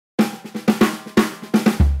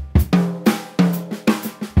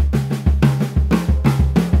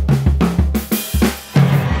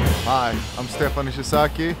Stefan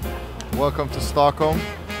Ishizaki. Welcome to Stockholm,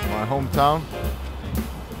 my hometown.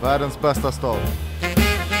 Världens bästa stad.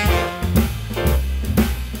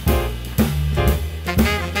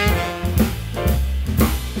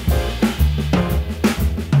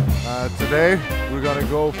 Today we're gonna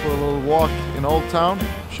go for a little walk in Old Town,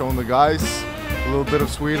 showing the guys a little bit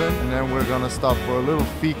of Sweden, and then we're gonna stop for a little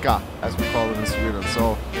fika, as we call it in Sweden.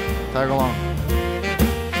 So tag along.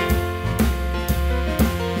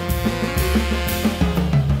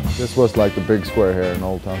 This was like the big square here in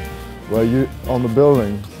Old Town. Well, on the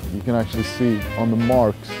buildings, you can actually see on the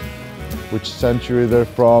marks which century they're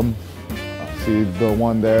from. See, the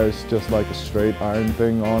one there is just like a straight iron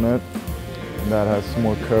thing on it. And that has some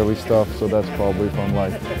more curly stuff, so that's probably from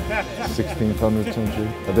like 1600th century.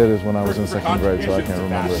 I did this when I was in second grade, so I can't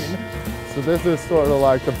remember. So this is sort of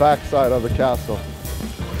like the backside of the castle.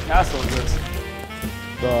 What castle is this?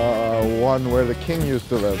 The one where the king used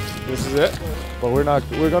to live. This is it? But we're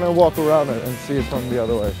gonna walk around it and see it from the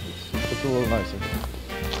other way. It's a little nicer.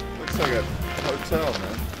 Looks like a hotel,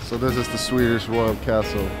 man. So this is the Swedish royal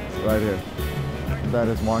castle right here. That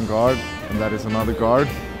is one guard, and that is another guard.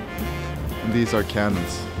 And these are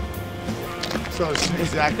cannons. So it's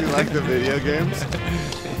exactly like the video games,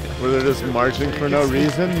 where they're just marching for no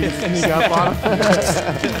reason. You sneak up on them.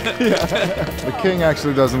 Yeah. The king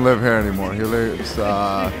actually doesn't live here anymore. He lives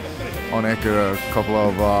on Eker, a couple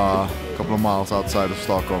of miles outside of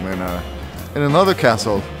Stockholm, in another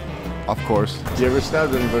castle, of course. You ever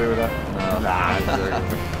stabbed anybody with that? No. Nah.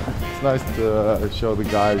 It's nice to show the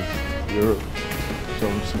guys Europe, show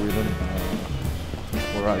them Sweden,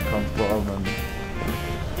 where I come from,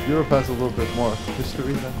 and Europe has a little bit more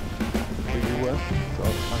history than the US, so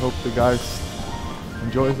I hope the guys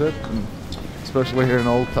enjoys it, and especially here in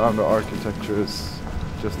Old Town the architecture is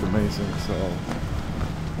just amazing, so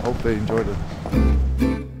I hope they enjoyed it.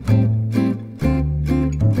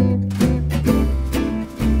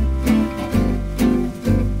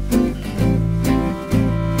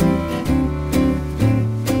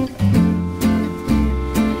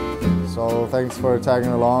 So thanks for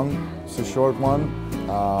tagging along. It's a short one.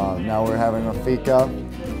 Now we're having a fika.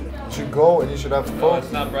 You should go and you should have focus. No,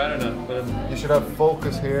 it's not bright enough. But you should have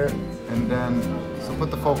focus here, and then so put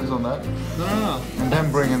the focus on that. No. And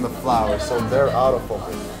then bring in the flowers, so they're out of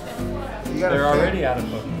focus. They're already out of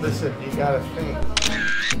focus. Listen, you gotta think.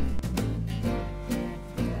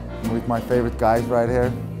 With my favorite guys right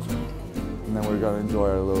here, and then we're gonna enjoy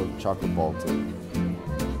our little chocolate ball too.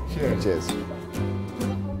 Cheers. Cheers.